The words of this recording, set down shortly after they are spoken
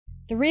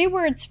3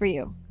 words for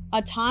you: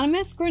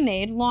 autonomous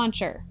grenade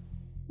launcher.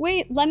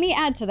 Wait, let me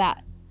add to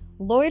that.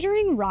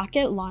 Loitering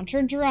rocket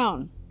launcher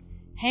drone.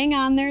 Hang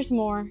on, there's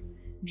more.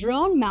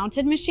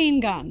 Drone-mounted machine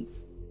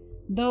guns.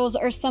 Those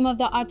are some of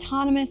the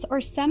autonomous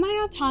or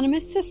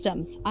semi-autonomous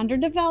systems under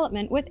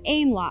development with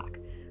Aimlock,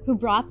 who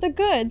brought the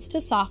goods to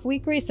Soft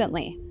Week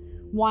recently.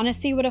 Want to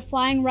see what a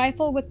flying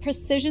rifle with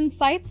precision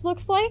sights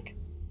looks like?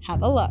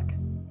 Have a look.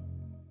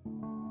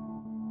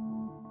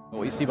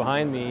 What you see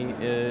behind me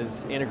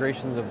is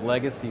integrations of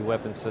legacy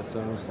weapon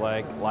systems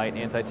like light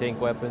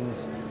anti-tank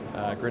weapons,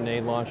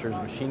 grenade launchers,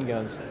 machine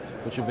guns,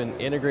 which have been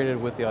integrated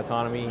with the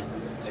autonomy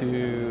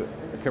to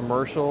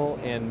commercial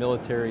and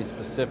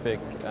military-specific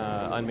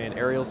unmanned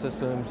aerial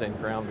systems and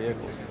ground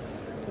vehicles.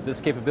 So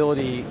this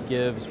capability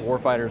gives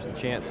warfighters the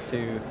chance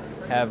to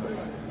have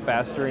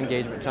faster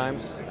engagement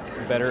times,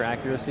 better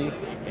accuracy,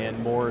 and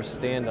more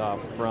standoff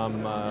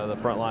from the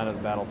front line of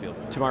the battlefield.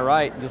 To my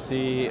right, you'll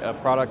see a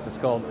product that's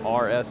called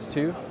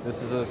RS2.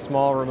 This is a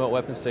small remote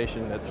weapon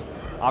station that's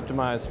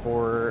optimized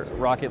for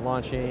rocket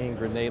launching,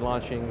 grenade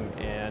launching,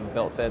 and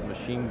belt-fed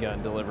machine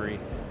gun delivery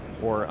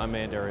for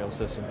unmanned aerial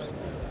systems.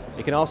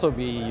 It can also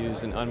be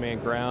used in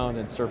unmanned ground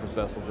and surface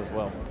vessels as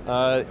well.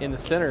 In the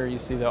center, you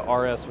see the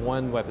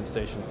RS1 weapon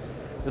station.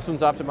 This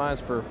one's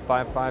optimized for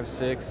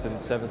 5.56 and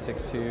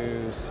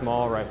 7.62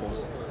 small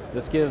rifles.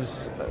 This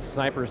gives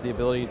snipers the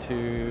ability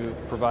to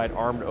provide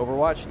armed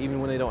overwatch even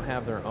when they don't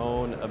have their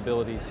own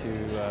ability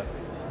to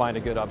find a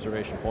good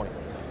observation point.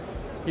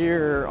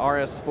 Here,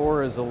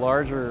 RS4 is a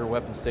larger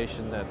weapon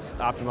station that's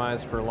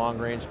optimized for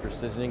long-range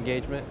precision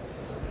engagement.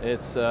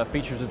 It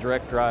features a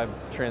direct drive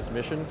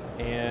transmission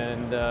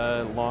and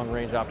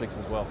long-range optics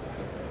as well.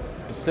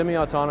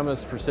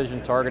 Semi-autonomous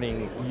precision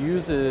targeting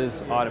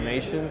uses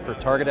automation for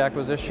target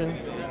acquisition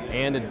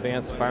and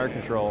advanced fire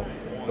control,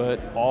 but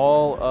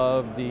all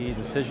of the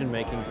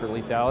decision-making for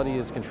lethality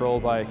is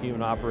controlled by a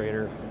human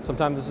operator.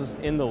 Sometimes this is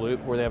in the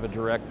loop where they have a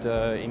direct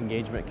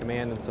engagement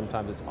command, and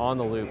sometimes it's on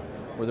the loop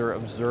where they're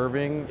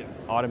observing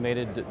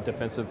automated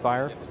defensive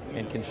fire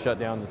and can shut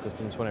down the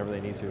systems whenever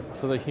they need to.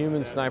 So the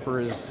human sniper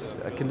is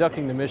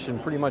conducting the mission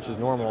pretty much as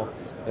normal.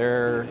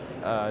 They're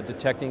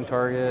detecting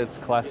targets,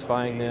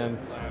 classifying them,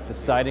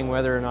 deciding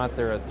whether or not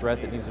they're a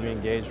threat that needs to be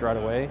engaged right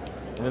away,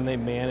 and then they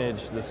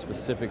manage the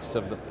specifics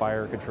of the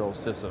fire control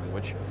system,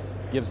 which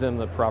gives them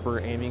the proper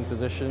aiming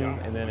position,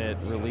 and then it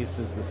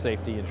releases the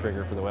safety and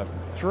trigger for the weapon.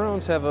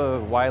 Drones have a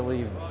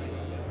widely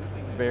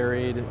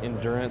varied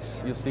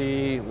endurance. You'll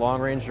see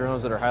long-range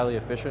drones that are highly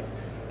efficient,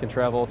 can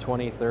travel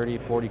 20, 30,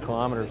 40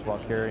 kilometers while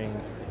carrying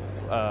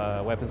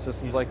weapon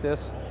systems like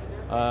this.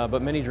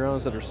 But many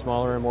drones that are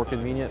smaller and more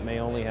convenient may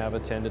only have a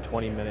 10 to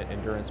 20 minute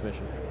endurance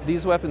mission.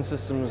 These weapon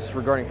systems,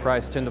 regarding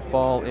price, tend to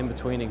fall in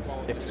between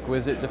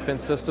exquisite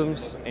defense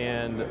systems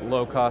and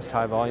low-cost,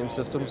 high-volume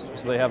systems.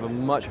 So they have a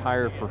much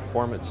higher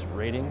performance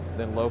rating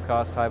than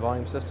low-cost,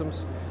 high-volume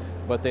systems,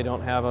 but they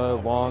don't have a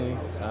long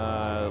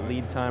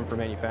lead time for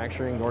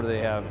manufacturing, nor do they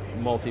have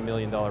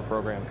multi-million-dollar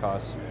program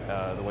costs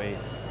the way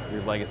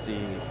your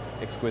legacy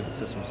exquisite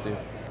systems do.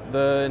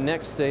 The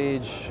next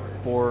stage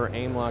for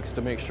Aimlock is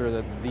to make sure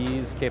that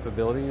these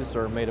capabilities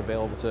are made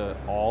available to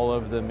all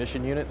of the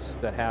mission units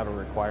that have a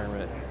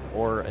requirement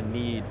or a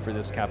need for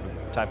this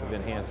type of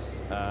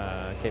enhanced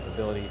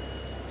capability.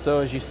 So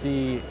as you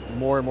see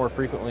more and more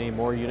frequently,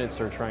 more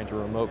units are trying to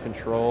remote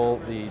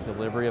control the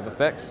delivery of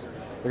effects.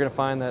 They're going to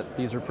find that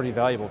these are pretty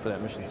valuable for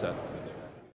that mission set.